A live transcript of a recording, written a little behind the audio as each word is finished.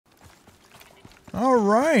All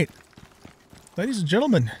right, ladies and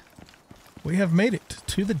gentlemen, we have made it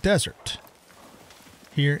to the desert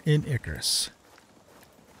here in Icarus.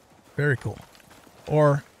 Very cool.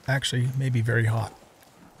 Or actually, maybe very hot.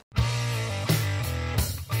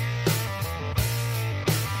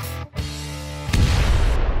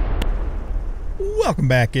 Welcome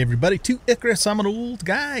back, everybody, to Icarus. I'm an old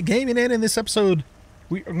guy gaming, and in this episode,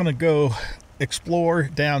 we are going to go explore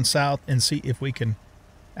down south and see if we can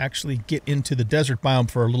actually get into the desert biome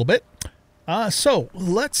for a little bit. So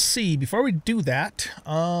let's see. Before we do that,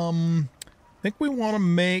 I think we want to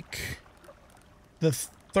make the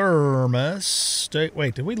thermos.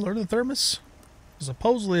 Wait, did we learn the thermos?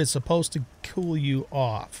 Supposedly it's supposed to cool you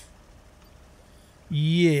off.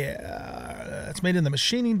 Yeah, it's made in the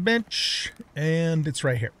machining bench, and it's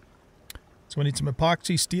right here. So we need some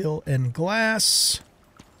epoxy, steel, and glass.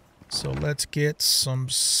 So let's get some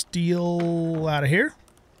steel out of here.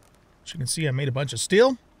 As you can see, I made a bunch of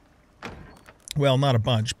steel. Well, not a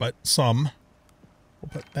bunch, but some. We'll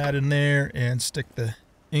put that in there and stick the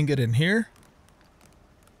ingot in here.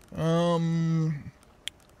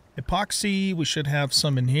 Epoxy, we should have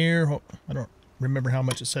some in here. I don't remember how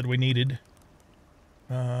much it said we needed.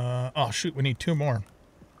 Oh shoot, we need 2 more.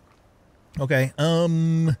 Okay,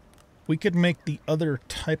 we could make the other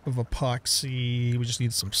type of epoxy. We just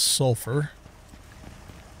need some sulfur.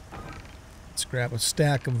 Let's grab a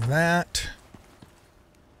stack of that.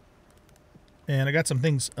 And I got some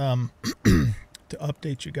things to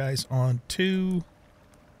update you guys on too.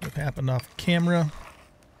 What happened off camera.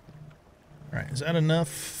 Alright, is that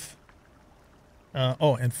enough?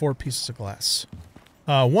 Oh, and 4 pieces of glass.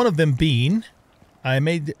 One of them being, I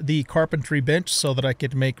made the carpentry bench so that I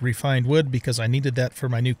could make refined wood because I needed that for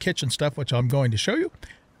my new kitchen stuff, which I'm going to show you.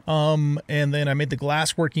 And then I made the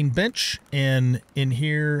glass working bench, and in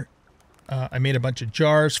here I made a bunch of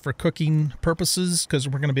jars for cooking purposes because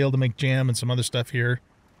we're going to be able to make jam and some other stuff here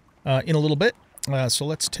in a little bit. So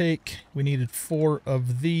let's take, we needed 4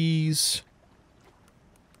 of these.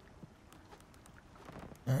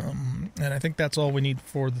 And I think that's all we need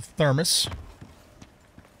for the thermos.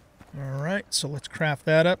 Alright, so let's craft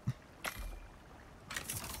that up.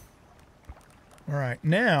 Alright,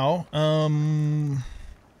 now,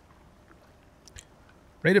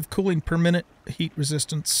 rate of cooling per minute, heat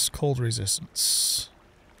resistance, cold resistance.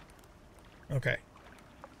 Okay.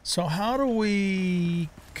 So how do we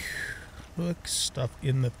cook stuff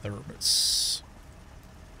in the thermos?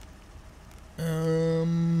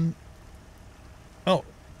 Oh,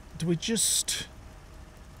 do we just...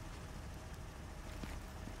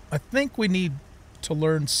 I think we need to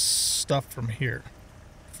learn stuff from here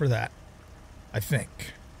for that. I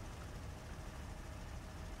think.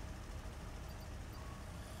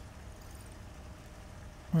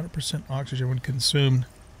 %, oxygen when consumed.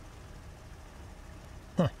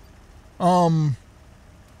 Huh.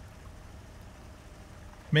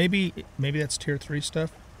 Maybe that's tier 3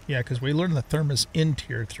 stuff. Yeah, because we learned the thermos in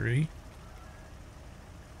tier 3.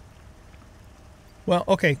 Well,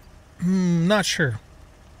 okay. Not sure.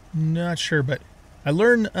 Not sure, but I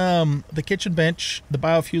learned the kitchen bench, the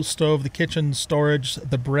biofuel stove, the kitchen storage,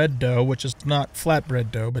 the bread dough, which is not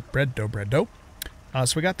flatbread dough, but bread dough.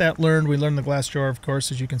 So we got that learned. We learned the glass jar, of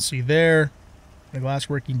course, as you can see there. The glass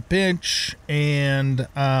working bench. And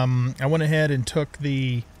I went ahead and took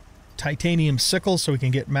the titanium sickle so we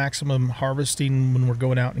can get maximum harvesting when we're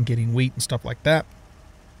going out and getting wheat and stuff like that.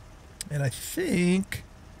 And I think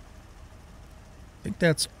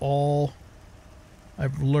that's all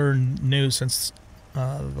I've learned new since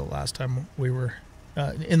the last time we were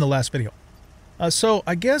in the last video. So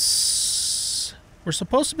I guess we're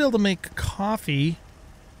supposed to be able to make coffee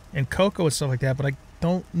and cocoa and stuff like that, but I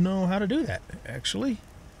don't know how to do that, actually.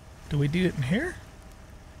 Do we do it in here?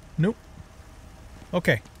 Nope.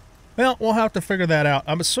 Okay. Well, we'll have to figure that out.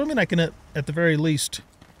 I'm assuming I can, at the very least,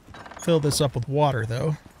 fill this up with water,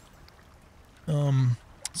 though.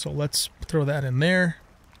 So let's throw that in there.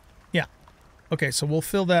 Yeah. Okay, so we'll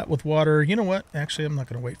fill that with water. You know what? Actually, I'm not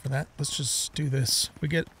going to wait for that. Let's just do this. We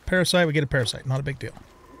get parasite, we get a parasite. Not a big deal.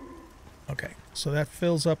 Okay, so that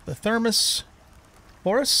fills up the thermos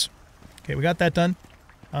for us. Okay, we got that done.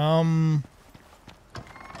 Now,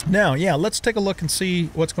 yeah, let's take a look and see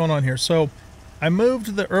what's going on here. So I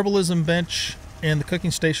moved the herbalism bench and the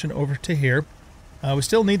cooking station over to here. We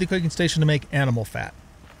still need the cooking station to make animal fat.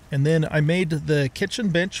 And then I made the kitchen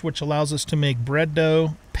bench, which allows us to make bread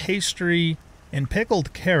dough, pastry, and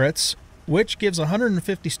pickled carrots, which gives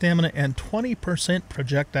 150 stamina and 20%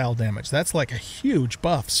 projectile damage. That's like a huge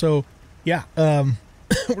buff. So, yeah, we're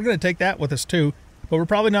going to take that with us too. But we're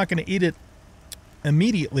probably not going to eat it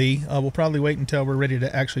immediately. We'll probably wait until we're ready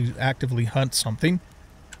to actually actively hunt something.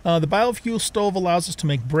 The biofuel stove allows us to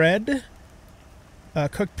make bread,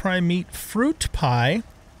 cooked prime meat, fruit pie,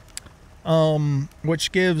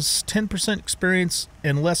 which gives 10% experience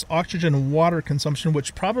and less oxygen and water consumption,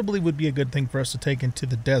 which probably would be a good thing for us to take into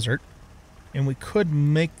the desert. And we could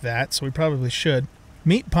make that, so we probably should.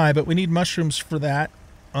 Meat pie, but we need mushrooms for that.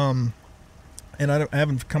 And I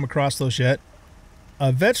haven't come across those yet.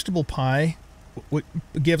 Vegetable pie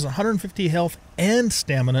gives 150 health and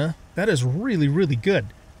stamina. That is really, really good.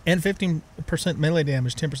 And 15% melee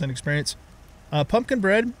damage, 10% experience. Pumpkin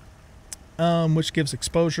bread, which gives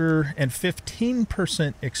exposure and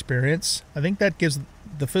 15% experience. I think that gives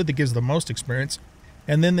the food that gives the most experience.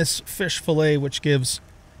 And then this fish fillet, which gives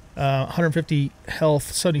 150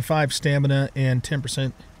 health, 75 stamina, and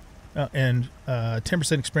 10%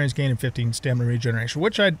 10% experience gain and 15 stamina regeneration,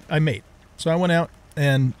 which I made. So I went out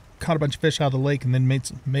and caught a bunch of fish out of the lake and then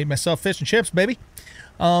made myself fish and chips, baby.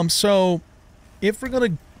 So if we're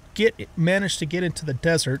gonna manage to get into the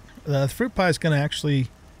desert, the fruit pie is gonna actually,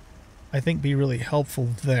 I think, be really helpful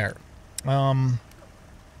there.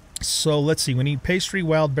 So let's see. We need pastry,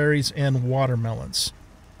 wild berries, and watermelons.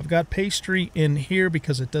 I've got pastry in here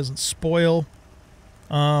because it doesn't spoil.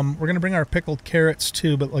 We're going to bring our pickled carrots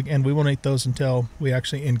too, but again, we won't eat those until we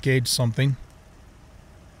actually engage something.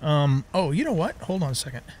 Oh, you know what? Hold on a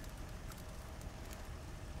second.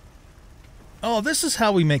 Oh, this is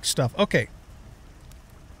how we make stuff. Okay.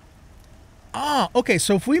 Okay,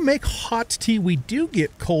 so if we make hot tea, we do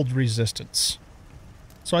get cold resistance.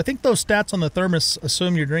 So I think those stats on the thermos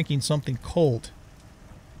assume you're drinking something cold.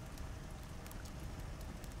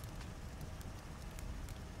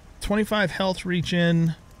 $25 health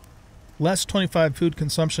regen, less 25 food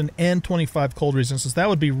consumption, and 25 cold resistance. That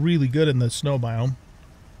would be really good in the snow biome.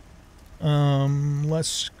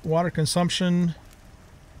 Less water consumption,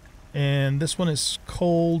 and this one is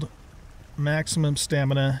cold, maximum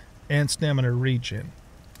stamina, and stamina regen.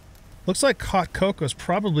 Looks like hot cocoa is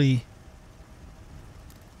probably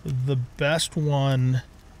the best one.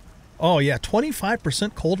 Oh yeah,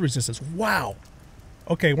 25% cold resistance. Wow.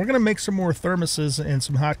 Okay, we're going to make some more thermoses and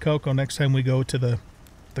some hot cocoa next time we go to the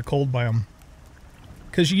cold biome.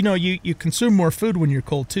 Because, you know, you consume more food when you're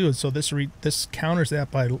cold, too. And so this counters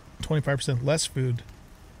that by 25% less food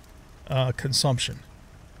consumption.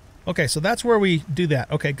 Okay, so that's where we do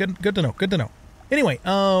that. Okay, good to know, good to know. Anyway,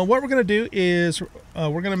 what we're going to do is we're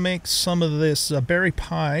going to make some of this berry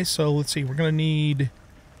pie. So let's see, we're going to need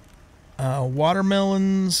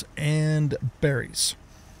watermelons and berries.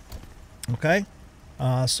 Okay?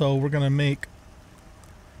 So we're going to make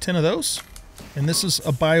 10 of those. And this is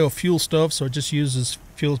a biofuel stove, so it just uses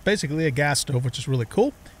fuel. It's basically a gas stove, which is really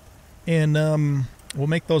cool. And we'll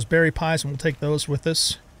make those berry pies, and we'll take those with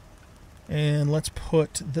us. And let's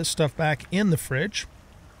put this stuff back in the fridge.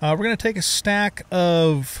 We're going to take a stack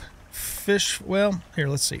of fish. Well, here,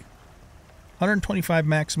 let's see. 125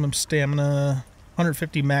 maximum stamina,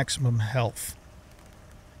 150 maximum health.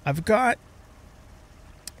 I've got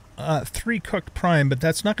 3 cooked prime, but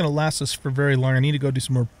that's not going to last us for very long. I need to go do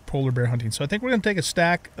some more polar bear hunting. So I think we're going to take a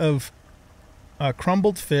stack of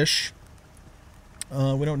crumbled fish.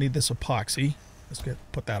 We don't need this epoxy. Let's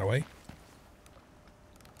put that away.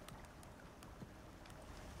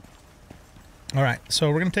 All right, so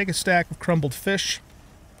we're going to take a stack of crumbled fish.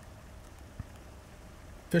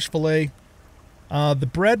 Fish fillet. The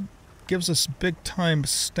bread gives us big time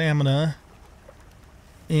stamina.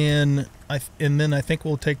 And then I think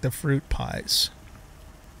we'll take the fruit pies,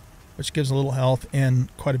 which gives a little health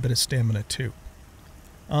and quite a bit of stamina too.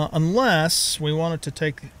 Unless we wanted to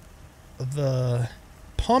take the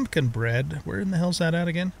pumpkin bread. Where in the hell's that at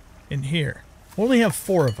again? In here. We only have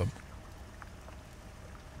 4 of them.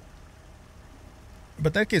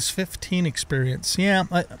 But that gives 15 experience. Yeah,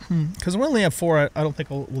 because we only have 4, I don't think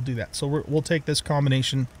we'll do that. So we'll take this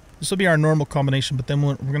combination. This will be our normal combination, but then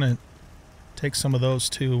we're going to take some of those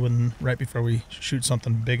too, and right before we shoot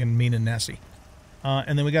something big and mean and nasty.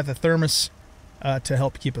 And then we got the thermos to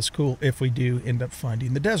help keep us cool if we do end up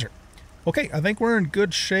finding the desert. Okay, I think we're in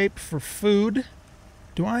good shape for food.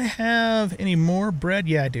 Do I have any more bread?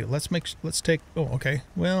 Yeah, I do. Let's take, oh, okay.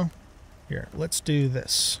 Well, here, let's do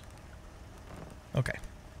this. Okay.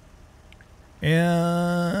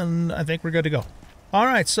 And I think we're good to go. All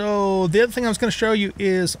right, so the other thing I was going to show you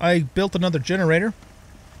is I built another generator.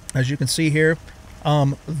 As you can see here,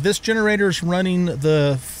 this generator is running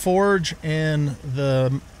the forge and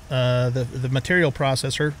the material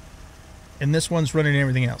processor, and this one's running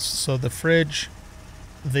everything else. So the fridge,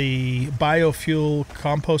 the biofuel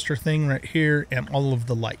composter thing right here, and all of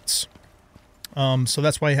the lights. So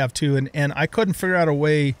that's why I have two. And I couldn't figure out a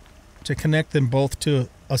way to connect them both to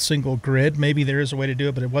a single grid. Maybe there is a way to do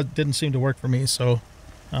it, but it didn't seem to work for me. So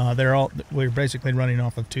we're basically running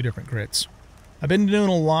off of two different grids. I've been doing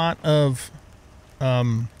a lot of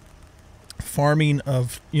farming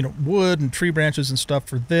of, wood and tree branches and stuff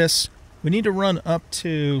for this. We need to run up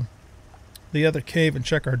to the other cave and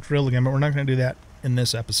check our drill again, but we're not going to do that in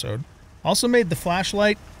this episode. Also made the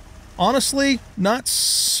flashlight. Honestly, not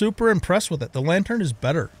super impressed with it. The lantern is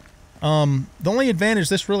better. The only advantage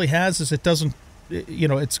this really has is it doesn't,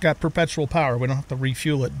 it's got perpetual power. We don't have to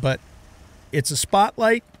refuel it, but it's a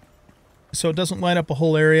spotlight, so it doesn't light up a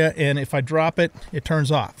whole area, and if I drop it, it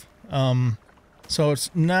turns off. So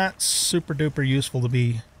it's not super duper useful, to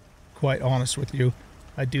be quite honest with you.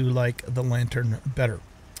 I do like the lantern better.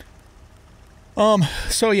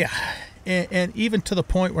 So yeah, and even to the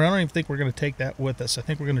point where I don't even think we're going to take that with us. I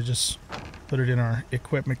think we're going to just put it in our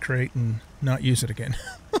equipment crate and not use it again.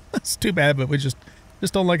 It's too bad, but we just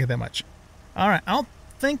don't like it that much. All right, I don't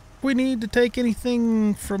think we need to take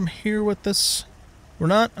anything from here with us.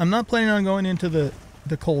 I'm not planning on going into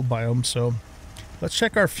the cold biome, so let's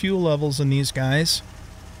check our fuel levels in these guys.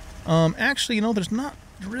 Actually, there's not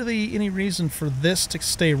really any reason for this to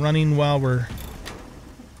stay running while we're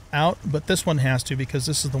out, but this one has to, because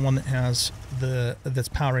this is the one that has that's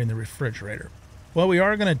powering the refrigerator. What we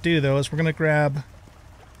are going to do, though, is we're going to grab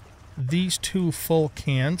these two full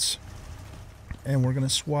cans, and we're going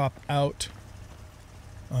to swap out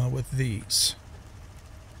with these.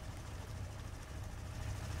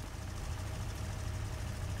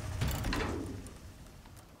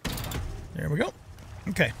 There we go.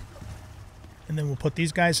 Okay. And then we'll put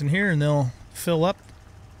these guys in here, and they'll fill up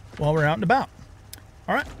while we're out and about.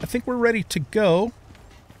 All right, I think we're ready to go.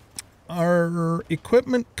 Our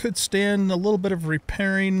equipment could stand a little bit of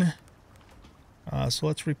repairing. So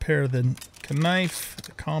let's repair the knife,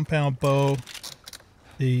 the compound bow,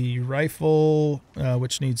 the rifle,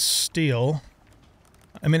 which needs steel.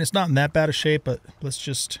 I mean, it's not in that bad a shape, but let's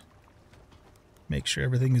just make sure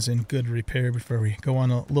everything is in good repair before we go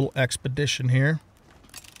on a little expedition here.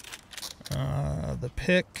 The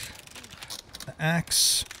pick, the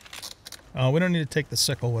axe. We don't need to take the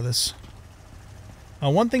sickle with us.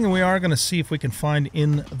 One thing we are going to see if we can find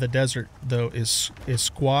in the desert, though, is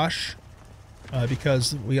squash.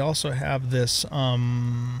 Because we also have this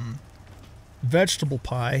vegetable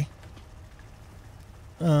pie,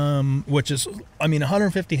 which is,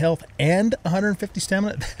 150 health and 150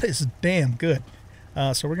 stamina. That is damn good.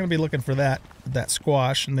 So we're going to be looking for that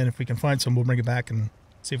squash, and then if we can find some, we'll bring it back and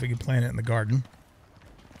see if we can plant it in the garden.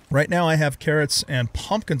 Right now I have carrots and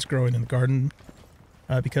pumpkins growing in the garden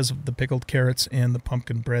because of the pickled carrots and the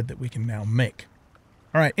pumpkin bread that we can now make.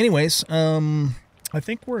 All right, anyways, I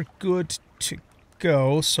think we're good to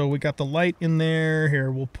go. So we got the light in there.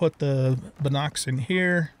 Here, we'll put the binocs in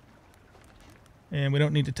here. And we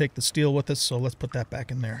don't need to take the steel with us, so let's put that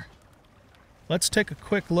back in there. Let's take a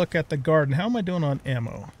quick look at the garden. How am I doing on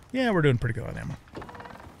ammo? Yeah, we're doing pretty good on ammo.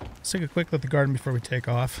 Let's take a quick look at the garden before we take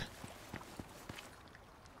off.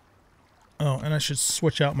 Oh, and I should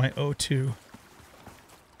switch out my O2.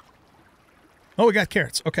 Oh, we got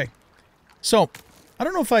carrots. Okay. So, I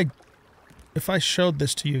don't know if I showed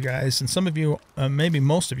this to you guys, and some of you, maybe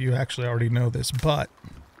most of you actually already know this, but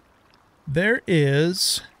there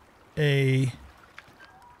is I'm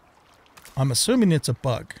assuming it's a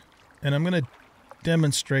bug, and I'm going to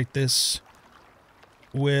demonstrate this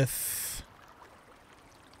with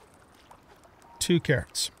 2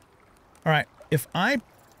 carrots. All right, if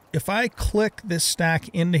I click this stack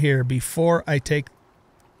into here before I take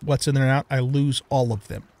what's in there out, I lose all of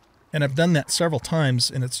them. And I've done that several times,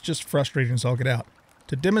 and it's just frustrating as all get out.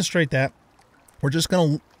 To demonstrate that, we're just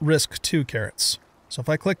going to risk 2 carrots. So if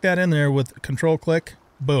I click that in there with control click,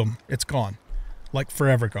 boom, it's gone. Like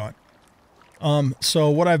forever gone. So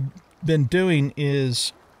what I've been doing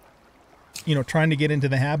is, trying to get into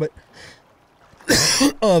the habit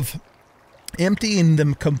of emptying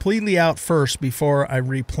them completely out first before I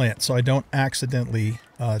replant, so I don't accidentally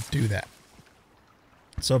do that.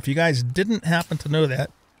 So if you guys didn't happen to know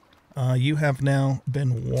that, you have now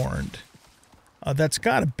been warned. That's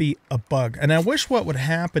got to be a bug. And I wish what would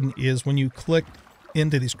happen is when you click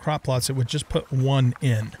into these crop plots, it would just put 1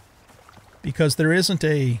 in. Because there isn't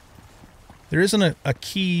a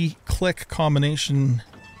key click combination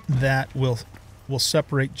that will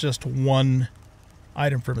separate just one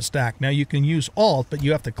item from a stack. Now you can use Alt, but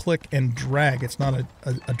you have to click and drag. It's not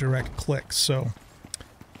a direct click. So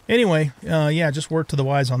anyway, yeah, just word to the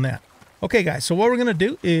wise on that. Okay, guys, so what we're going to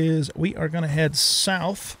do is we are going to head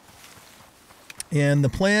south. And the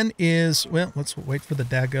plan is, well, let's wait for the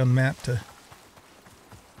daggone map to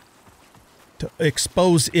to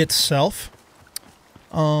expose itself.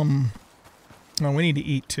 No, we need to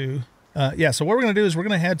eat too. Yeah, so what we're going to do is we're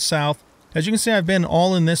going to head south. As you can see, I've been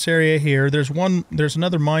all in this area here. There's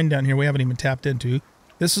another mine down here we haven't even tapped into.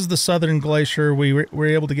 This is the southern glacier. We were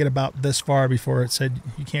able to get about this far before it said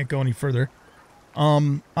you can't go any further.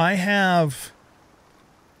 I have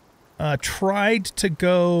tried to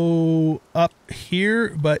go up here,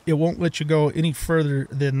 but it won't let you go any further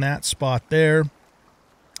than that spot there.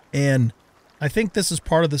 And I think this is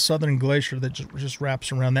part of the southern glacier that just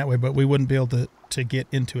wraps around that way, but we wouldn't be able to get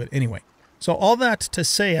into it anyway. So all that to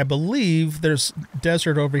say, I believe there's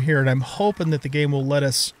desert over here, and I'm hoping that the game will let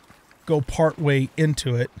us go part way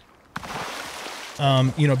into it,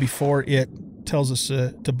 you know, before it tells us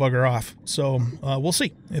to bugger off. So we'll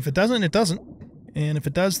see. If it doesn't, it doesn't. And if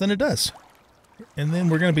it does, then it does. And then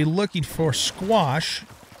we're going to be looking for squash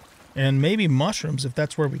and maybe mushrooms, if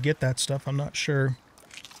that's where we get that stuff. I'm not sure.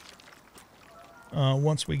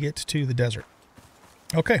 Once we get to the desert.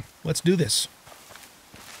 Okay, let's do this.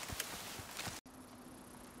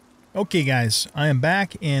 Okay, guys, I am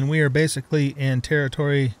back, and we are basically in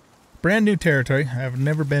territory, brand new territory. I've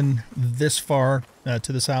never been this far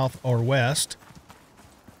to the south or west.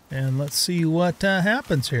 And let's see what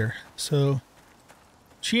happens here. So,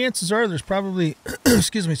 chances are there's probably,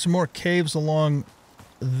 excuse me, some more caves along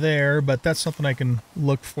there, but that's something I can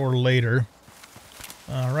look for later.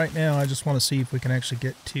 Right now, I just want to see if we can actually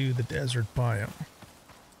get to the desert biome.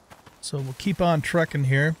 So we'll keep on trekking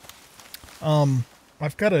here.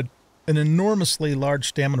 I've got an enormously large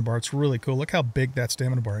stamina bar. It's really cool. Look how big that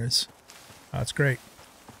stamina bar is. That's great.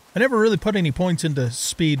 I never really put any points into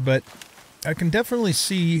speed, but I can definitely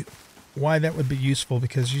see why that would be useful,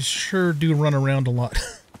 because you sure do run around a lot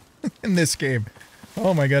in this game.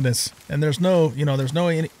 Oh my goodness. And there's no, you know,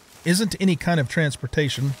 isn't any kind of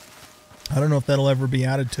transportation. I don't know if that'll ever be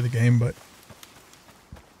added to the game, but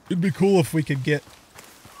it'd be cool if we could get,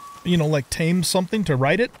 you know, like tame something to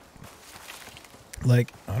ride it.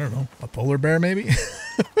 Like, I don't know, a polar bear maybe?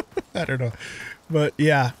 I don't know. But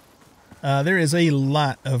yeah, there is a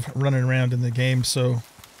lot of running around in the game, so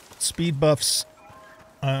speed buffs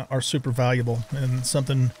are super valuable and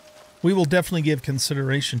something we will definitely give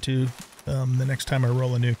consideration to the next time I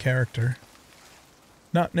roll a new character.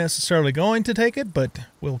 Not necessarily going to take it, but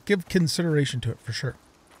we'll give consideration to it for sure.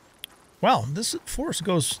 Wow, this forest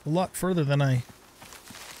goes a lot further than I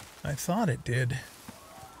thought it did.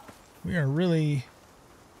 We are really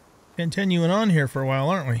continuing on here for a while,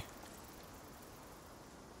 aren't we?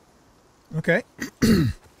 Okay.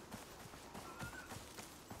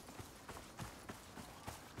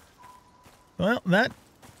 Well, that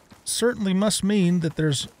certainly must mean that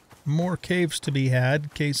there's more caves to be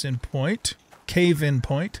had. Case in point. Cave in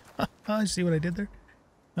point. I see what I did there.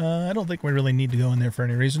 I don't think we really need to go in there for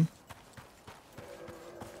any reason.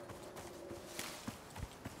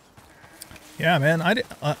 Yeah, man.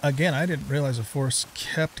 Again, I didn't realize the forest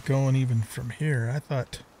kept going even from here.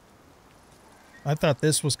 I thought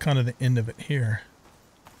this was kind of the end of it here.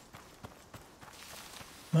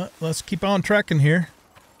 But let's keep on trekking here.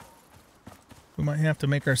 We might have to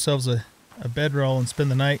make ourselves a bedroll and spend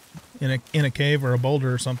the night in a cave or a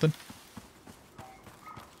boulder or something.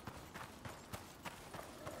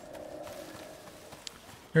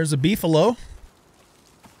 There's a beefalo.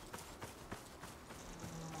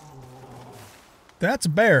 That's a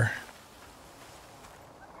bear.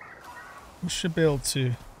 We should be able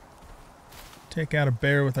to take out a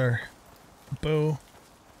bear with our bow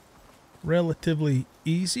relatively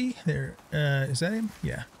easy. There, is that him?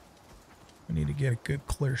 Yeah. We need to get a good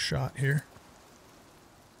clear shot here.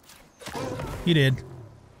 He did.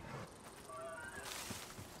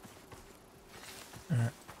 All right.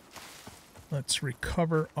 Let's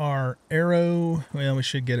recover our arrow. Well, we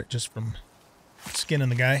should get it just from skinning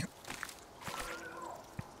the guy.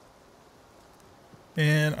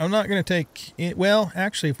 And I'm not going to take it. Well,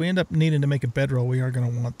 actually, if we end up needing to make a bedroll, we are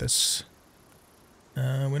going to want this. We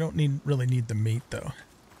don't really need the meat, though.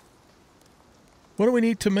 What do we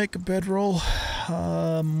need to make a bedroll?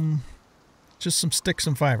 Just some sticks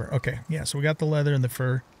and fiber. Okay, yeah, so we got the leather and the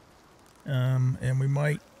fur. And we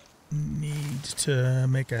might need to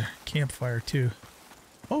make a campfire, too.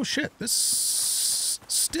 Oh, shit, this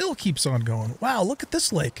still keeps on going. Wow, look at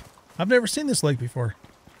this lake. I've never seen this lake before.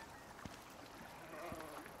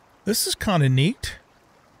 This is kind of neat.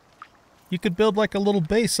 You could build like a little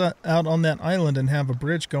base out on that island and have a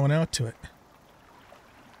bridge going out to it.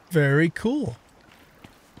 Very cool.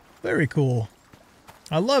 Very cool.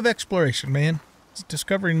 I love exploration, man. It's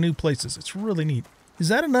discovering new places. It's really neat. Is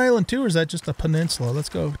that an island too, or is that just a peninsula? Let's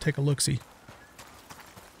go take a look-see.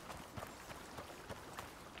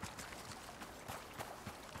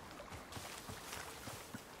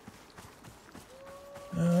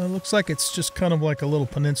 Looks like it's just kind of like a little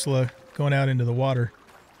peninsula going out into the water.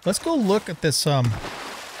 Let's go look at this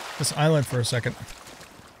this island for a second.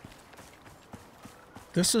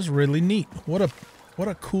 This is really neat. What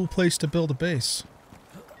a cool place to build a base.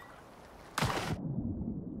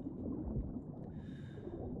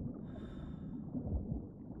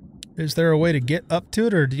 Is there a way to get up to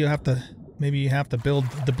it, or do you have to, maybe you have to build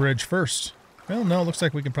the bridge first? Well, no, it looks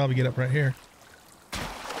like we can probably get up right here.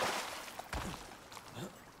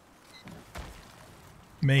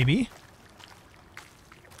 Maybe.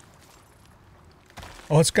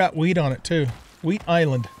 Oh, it's got wheat on it too. Wheat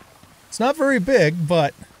Island. It's not very big,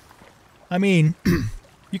 but I mean,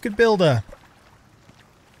 you could build a,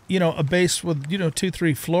 you know, a base with, you know,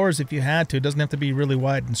 2-3 floors if you had to. It doesn't have to be really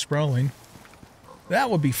wide and sprawling. That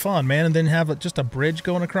would be fun, man. And then have just a bridge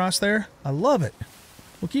going across there. I love it.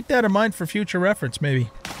 We'll keep that in mind for future reference, maybe.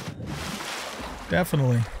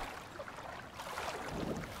 Definitely.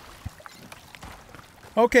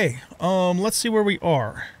 Okay, let's see where we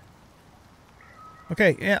are.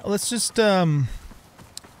 Okay, yeah, let's just, let's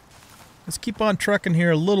keep on trucking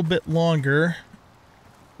here a little bit longer.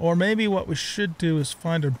 Or maybe what we should do is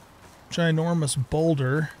find a ginormous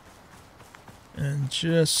boulder and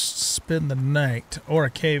just spend the night. Or a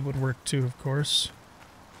cave would work too, of course.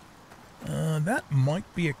 That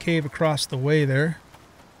might be a cave across the way there.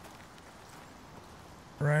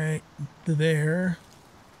 Right there.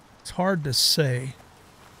 It's hard to say.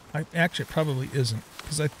 Actually, it probably isn't.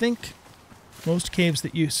 Because I think most caves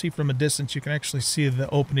that you see from a distance, you can actually see the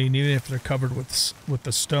opening, even if they're covered with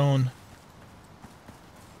the stone.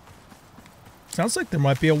 Sounds like there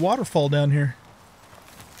might be a waterfall down here.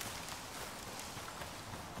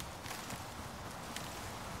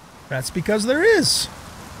 That's because there is.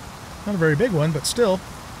 Not a very big one, but still.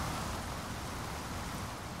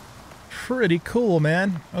 Pretty cool,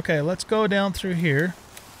 man. Okay, let's go down through here.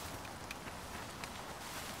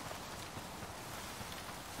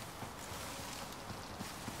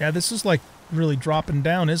 Yeah, this is like really dropping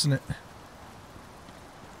down, isn't it?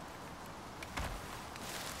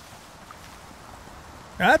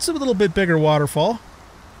 That's a little bit bigger waterfall.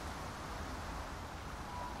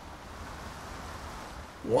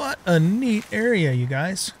 What a neat area, you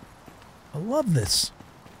guys. I love this.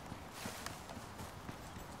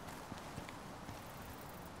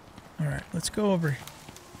 Alright, let's go over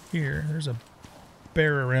here. There's a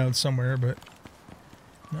bear around somewhere, but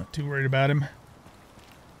not too worried about him.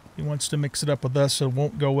 He wants to mix it up with us, so it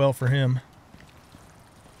won't go well for him.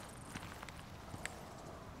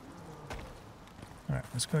 Alright,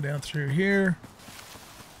 let's go down through here.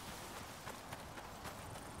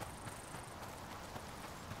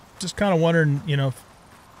 Just kind of wondering, you know,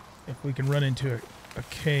 if we can run into a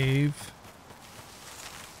cave.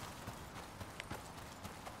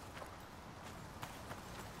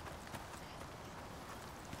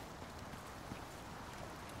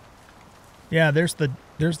 Yeah, there's the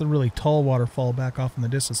really tall waterfall back off in the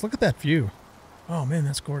distance. Look at that view. Oh man,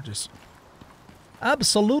 that's gorgeous.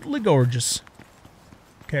 Absolutely gorgeous.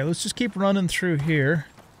 Okay, let's just keep running through here.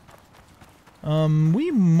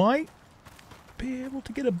 We might be able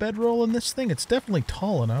to get a bedroll in this thing. It's definitely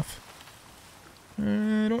tall enough.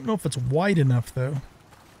 I don't know if it's wide enough though.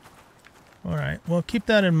 Alright, well keep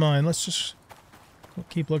that in mind. Let's just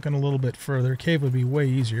keep looking a little bit further. Cave would be way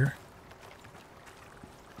easier.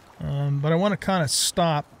 But I want to kind of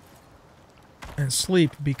stop and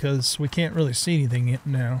sleep because we can't really see anything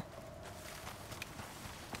now.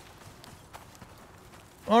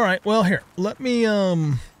 Alright, well here, let me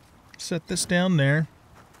set this down there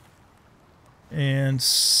and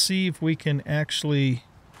see if we can actually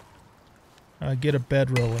get a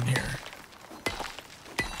bedroll in here.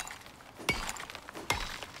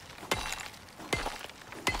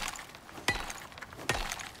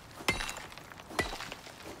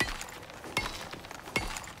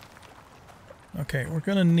 Okay, we're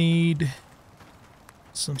gonna need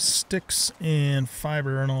some sticks and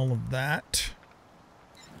fiber and all of that.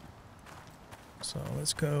 So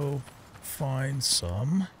let's go find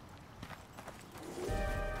some.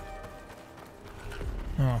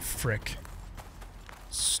 Oh, frick.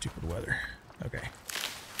 Stupid weather. Okay.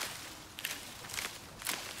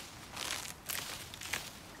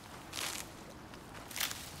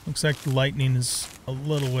 Looks like the lightning is a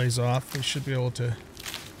little ways off. We should be able to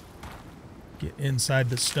get inside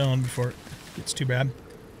the stone before it gets too bad.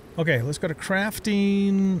 Okay, let's go to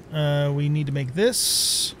crafting. We need to make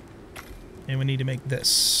this. And we need to make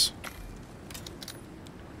this.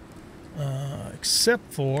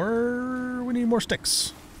 Except for we need more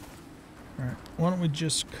sticks. Alright, why don't we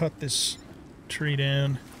just cut this tree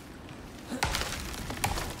down.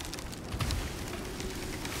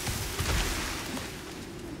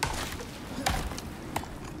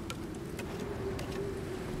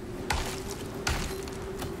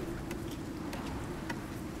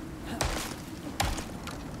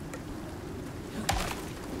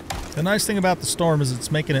 The nice thing about the storm is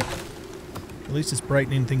it's making it, at least it's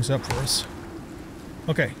brightening things up for us.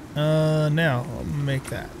 Okay, now I'll make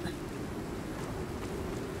that.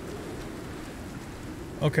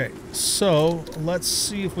 Okay, so let's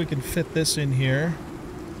see if we can fit this in here.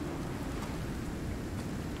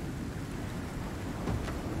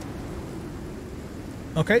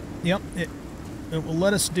 Okay, yep, it will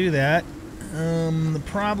let us do that. The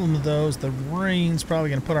problem though is the rain's probably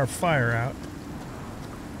going to put our fire out.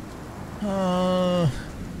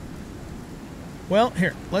 Well,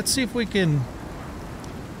 here, let's see if we can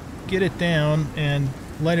get it down and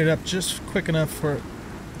light it up just quick enough for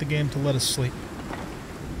the game to let us sleep.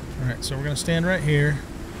 Alright, so we're going to stand right here.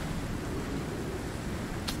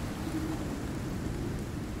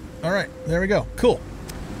 Alright, there we go. Cool.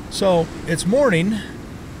 So, it's morning,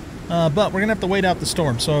 but we're going to have to wait out the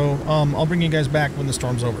storm. So, I'll bring you guys back when the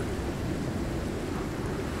storm's over.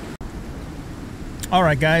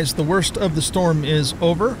 Alright guys, the worst of the storm is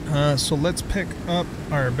over. So let's pick up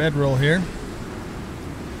our bedroll here.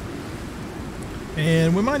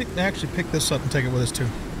 And we might actually pick this up and take it with us too.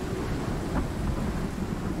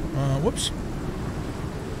 Whoops.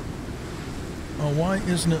 Oh, why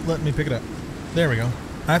isn't it letting me pick it up? There we go.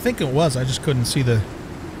 I think it was. I just couldn't see the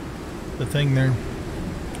thing there.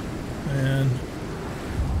 And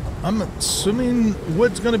I'm assuming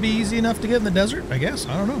wood's going to be easy enough to get in the desert, I guess.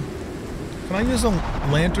 I don't know. Can I use a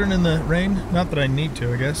lantern in the rain? Not that I need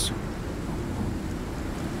to, I guess.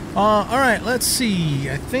 Alright, let's see.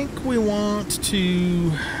 I think we want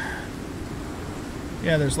to...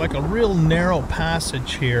 Yeah, there's like a real narrow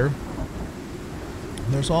passage here.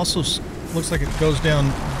 There's also... Looks like it goes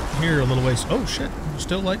down here a little ways. Oh, shit.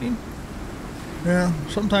 Still lightning? Yeah,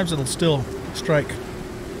 sometimes it'll still strike.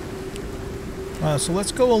 So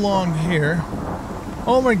let's go along here.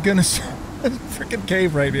 Oh my goodness. There's a freaking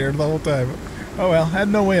cave right here the whole time. Oh well, I had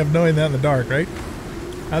no way of knowing that in the dark, right?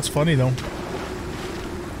 That's funny though.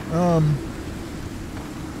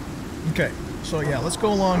 Okay, so yeah, let's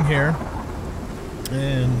go along here.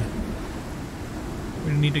 And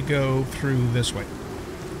we need to go through this way.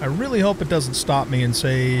 I really hope it doesn't stop me and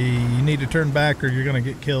say you need to turn back or you're gonna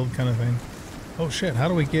get killed kind of thing. Oh shit, how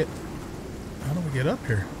do we get up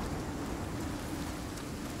here?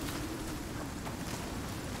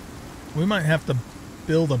 We might have to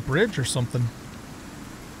build a bridge or something.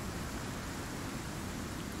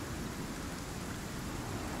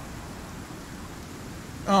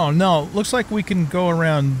 Oh no, looks like we can go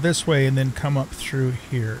around this way and then come up through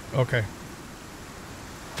here. Okay.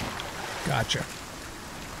 Gotcha.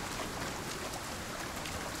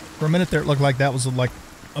 For a minute there it looked like that was like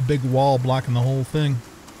a big wall blocking the whole thing.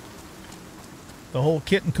 The whole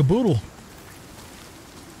kit and caboodle.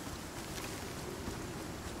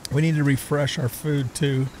 We need to refresh our food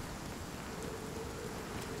too.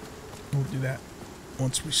 We'll do that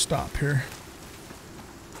once we stop here.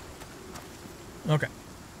 Okay.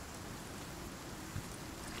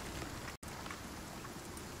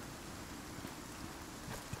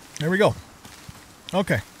 There we go.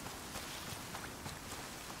 Okay.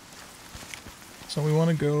 So we want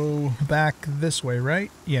to go back this way,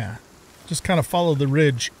 right? Yeah. Just kind of follow the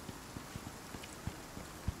ridge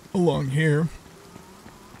along here.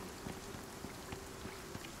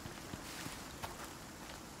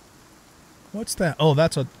 What's that? Oh,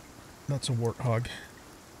 that's a warthog.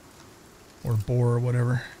 Or boar or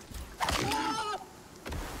whatever.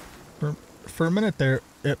 For a minute there,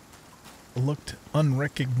 it looked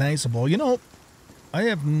unrecognizable. You know, I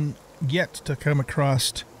have yet to come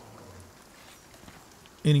across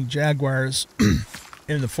any jaguars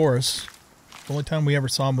in the forest. The only time we ever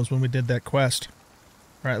saw them was when we did that quest.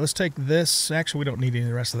 Alright, let's take this. Actually, we don't need any of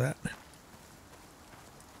the rest of that.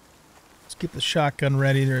 Get the shotgun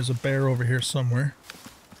ready. There's a bear over here somewhere.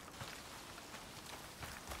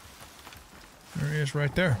 There he is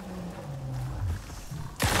right there.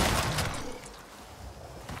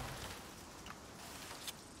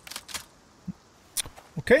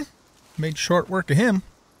 Okay. Made short work of him.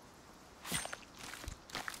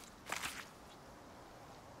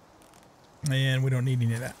 And we don't need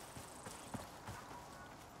any of that.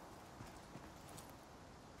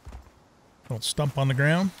 Don't stump on the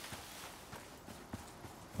ground.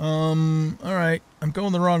 Alright, I'm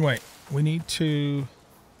going the wrong way. We need to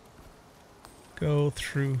go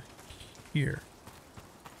through here.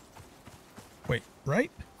 Wait, right?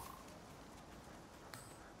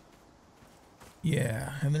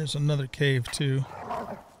 Yeah, and there's another cave too.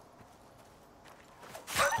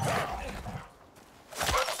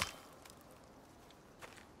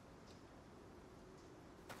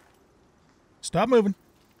 Stop moving.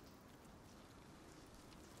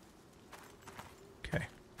 Okay.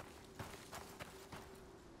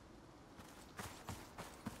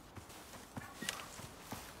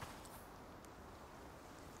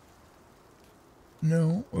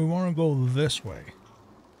 No, we want to go this way.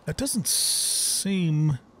 That doesn't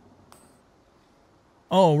seem...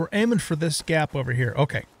 Oh, we're aiming for this gap over here.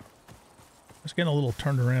 Okay. Let's get a little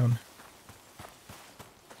turned around.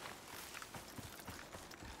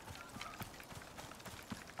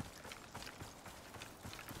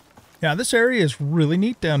 Yeah, this area is really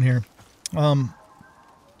neat down here. I'm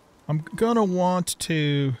gonna want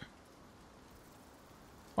to...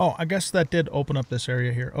 Oh, I guess that did open up this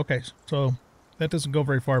area here. Okay, so that doesn't go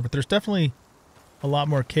very far, but there's definitely a lot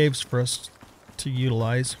more caves for us to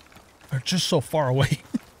utilize. They're just so far away.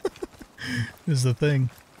 Is the thing.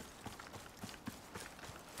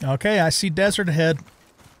 Okay, I see desert ahead.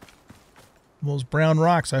 Those brown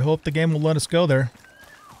rocks. I hope the game will let us go there.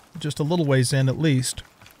 Just a little ways in, at least.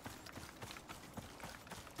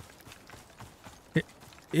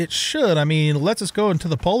 It should. I mean, it lets us go into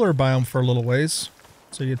the polar biome for a little ways.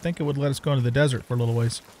 So you'd think it would let us go into the desert for a little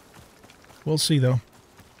ways. We'll see, though.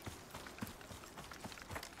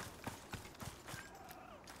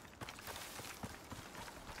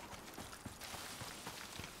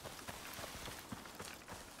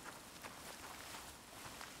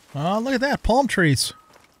 Oh, look at that. Palm trees.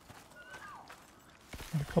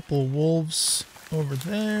 Got a couple of wolves over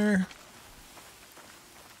there.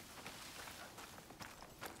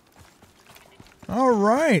 All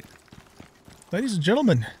right. Ladies and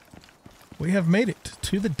gentlemen, we have made it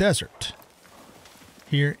to the desert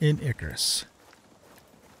here in Icarus.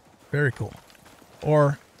 Very cool.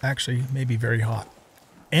 Or actually, maybe very hot.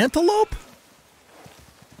 Antelope?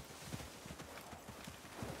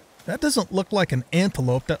 That doesn't look like an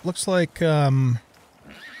antelope. That looks like, oh,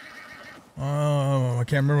 I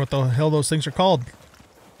can't remember what the hell those things are called.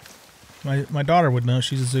 My daughter would know.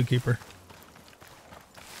 She's a zookeeper.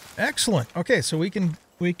 Excellent. Okay, so we can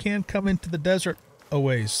come into the desert a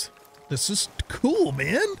ways. This is cool,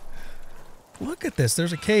 man. Look at this.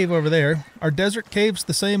 There's a cave over there. Are desert caves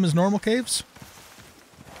the same as normal caves?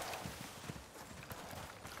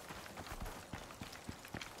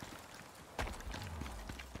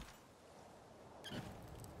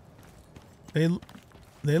 They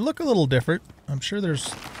look a little different. I'm sure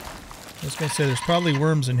there's... I was going to say there's probably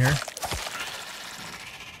worms in here.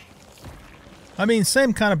 I mean,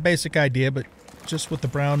 same kind of basic idea, but just with the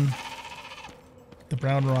brown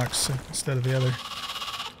rocks instead of the other.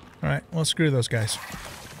 All right, well, screw those guys.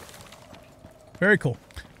 Very cool.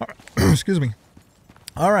 All right. Excuse me.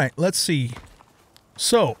 All right, let's see.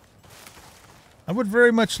 So, I would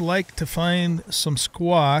very much like to find some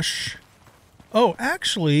squash. Oh,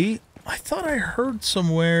 actually, I thought I heard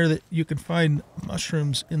somewhere that you can find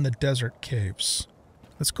mushrooms in the desert caves.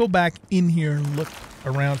 Let's go back in here and look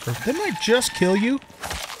around for... Didn't I just kill you?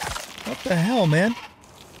 What the hell, man?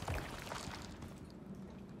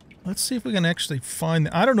 Let's see if we can actually find...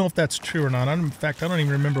 I don't know if that's true or not. In fact, I don't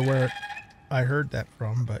even remember where I heard that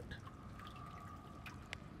from, but...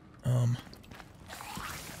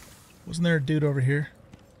 Wasn't there a dude over here?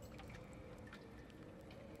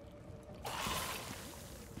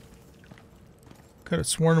 Could have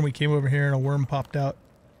sworn we came over here and a worm popped out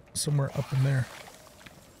somewhere up in there.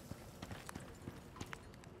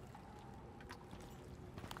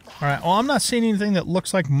 Alright, well, I'm not seeing anything that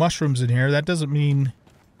looks like mushrooms in here. That doesn't mean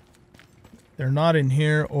they're not in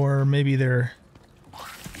here, or maybe they're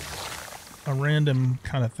a random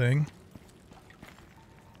kind of thing.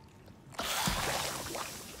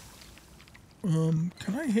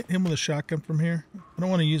 Can I hit him with a shotgun from here? I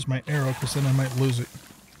don't want to use my arrow because then I might lose it.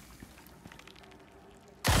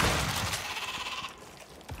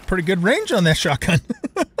 Pretty good range on that shotgun.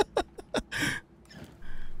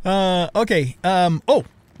 Okay. Oh,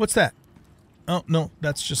 what's that? Oh, no,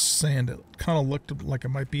 that's just sand. It kind of looked like it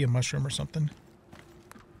might be a mushroom or something.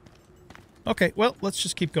 Okay, well, let's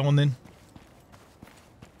just keep going then.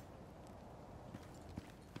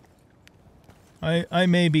 I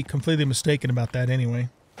may be completely mistaken about that anyway.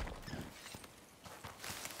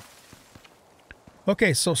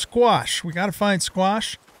 Okay, so squash. We got to find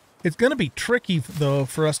squash. It's going to be tricky, though,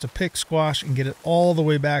 for us to pick squash and get it all the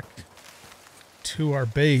way back to our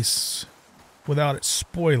base without it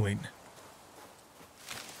spoiling.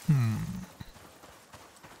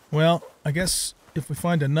 Well, I guess if we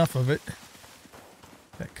find enough of it,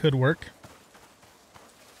 that could work.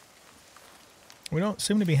 We don't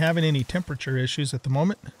seem to be having any temperature issues at the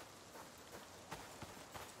moment.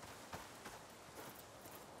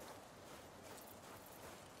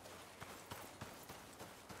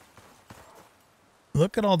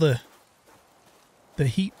 Look at all the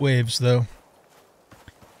heat waves, though.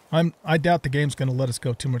 I doubt the game's going to let us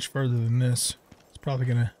go too much further than this. It's probably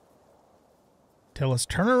going to tell us,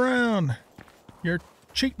 turn around. You're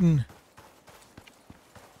cheating.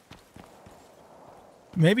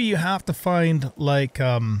 Maybe you have to find, like,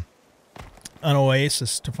 an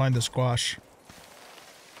oasis to find the squash.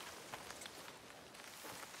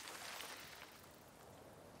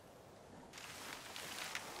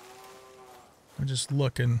 I'm just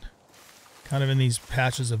looking kind of in these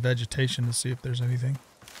patches of vegetation to see if there's anything.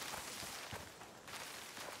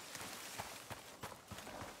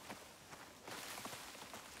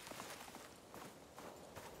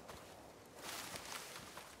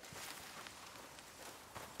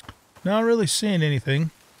 Not really seeing anything.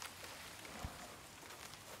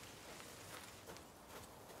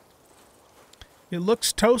 It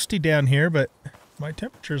looks toasty down here, but my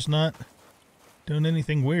temperature's not doing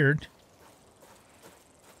anything weird.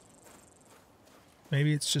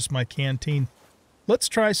 Maybe it's just my canteen. Let's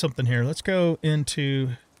try something here. Let's go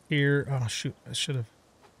into here. Oh, shoot. I should have.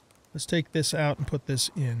 Let's take this out and put this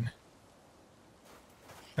in.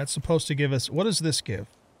 That's supposed to give us... What does this give?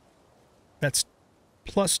 That's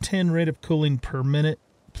plus 10 rate of cooling per minute,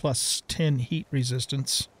 plus 10 heat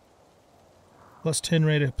resistance. Plus 10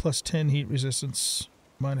 rate of plus 10 heat resistance,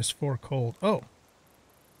 minus 4 cold. Oh.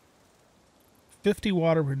 50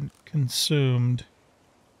 water consumed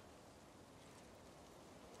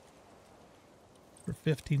for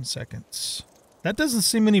 15 seconds. That doesn't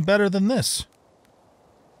seem any better than this.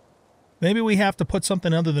 Maybe we have to put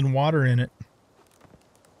something other than water in it.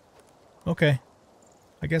 Okay.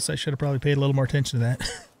 I guess I should have probably paid a little more attention to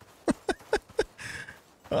that.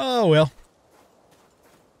 Oh, well.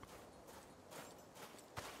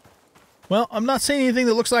 Well, I'm not seeing anything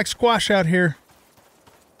that looks like squash out here.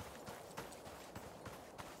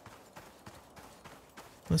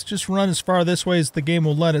 Let's just run as far this way as the game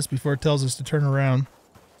will let us before it tells us to turn around.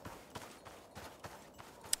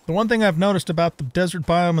 The one thing I've noticed about the desert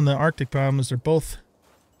biome and the Arctic biome is they're both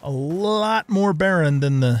a lot more barren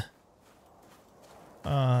than the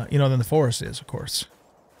than the forest is, of course.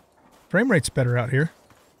 Frame rate's better out here.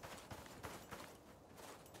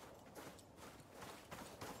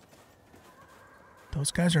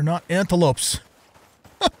 Those guys are not antelopes.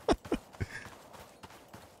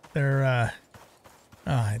 They're,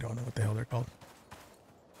 I don't know what the hell they're called.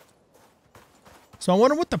 So I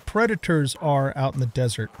wonder what the predators are out in the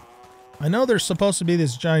desert. I know there's supposed to be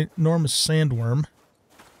this ginormous sandworm.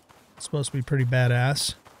 It's supposed to be pretty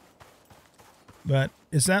badass. But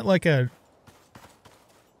is that like a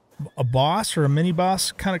boss or a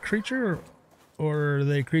mini-boss kind of creature? Or are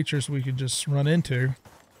they creatures we could just run into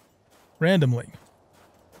randomly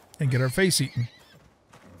and get our face eaten?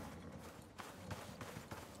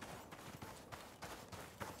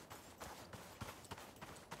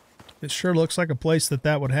 It sure looks like a place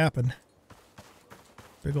that would happen.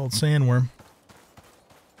 Big old sandworm.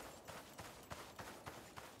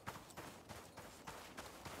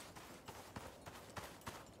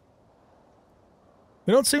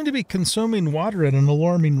 We don't seem to be consuming water at an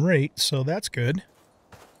alarming rate, so that's good.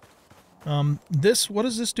 What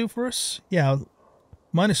does this do for us? Yeah,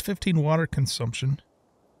 minus 15 water consumption.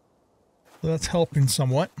 So that's helping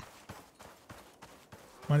somewhat.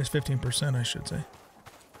 Minus 15%, I should say.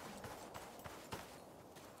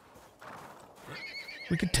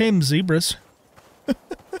 We could tame zebras.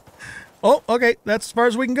 Oh, okay, that's as far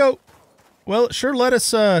as we can go. Well, it sure let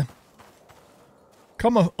us,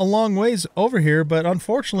 come a long ways over here, but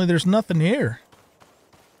unfortunately there's nothing here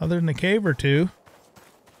other than a cave or two,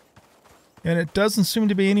 and it doesn't seem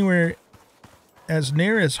to be anywhere as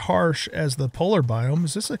near as harsh as the polar biome.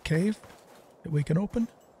 Is this a cave that we can open?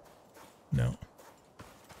 No.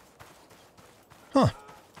 Huh.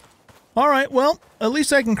 Alright, well, at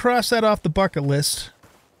least I can cross that off the bucket list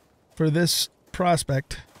for this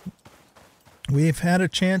prospect. We've had a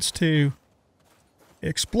chance to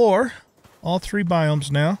explore all 3 biomes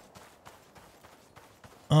now.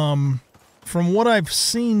 From what I've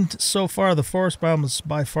seen so far, the forest biome is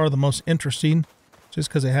by far the most interesting, just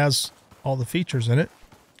because it has all the features in it.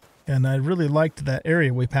 And I really liked that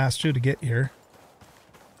area we passed through to get here.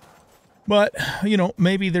 But, you know,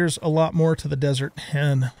 maybe there's a lot more to the desert,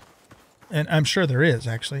 and I'm sure there is,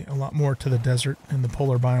 actually, a lot more to the desert and the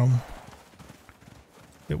polar biome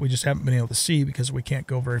that we just haven't been able to see because we can't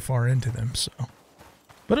go very far into them, so...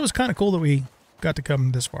 But it was kind of cool that we got to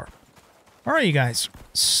come this far. All right, you guys.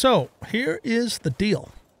 So, here is the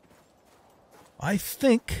deal. I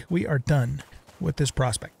think we are done with this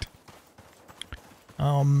prospect.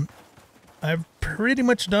 I've pretty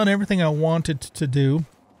much done everything I wanted to do.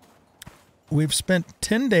 We've spent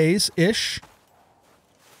 10 days-ish,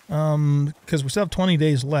 because we still have 20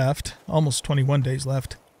 days left, almost 21 days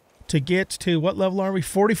left, to get to, what level are we?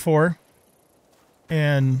 44.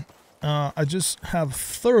 And I just have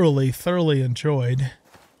thoroughly enjoyed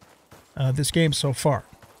this game so far.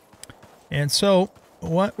 And so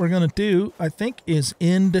what we're going to do, I think, is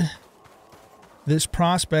end this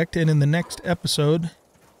prospect, and in the next episode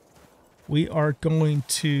we are going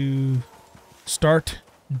to start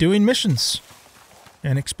doing missions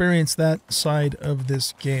and experience that side of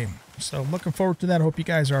this game. So I'm looking forward to that. I hope you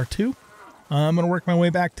guys are too. I'm going to work my way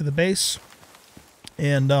back to the base,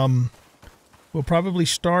 and we'll probably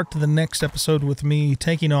start the next episode with me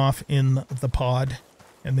taking off in the pod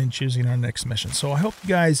and then choosing our next mission. So I hope you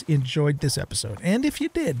guys enjoyed this episode, and if you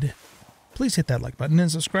did, please hit that like button and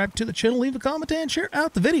subscribe to the channel, leave a comment, and share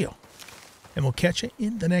out the video. And we'll catch you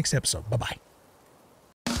in the next episode. Bye-bye.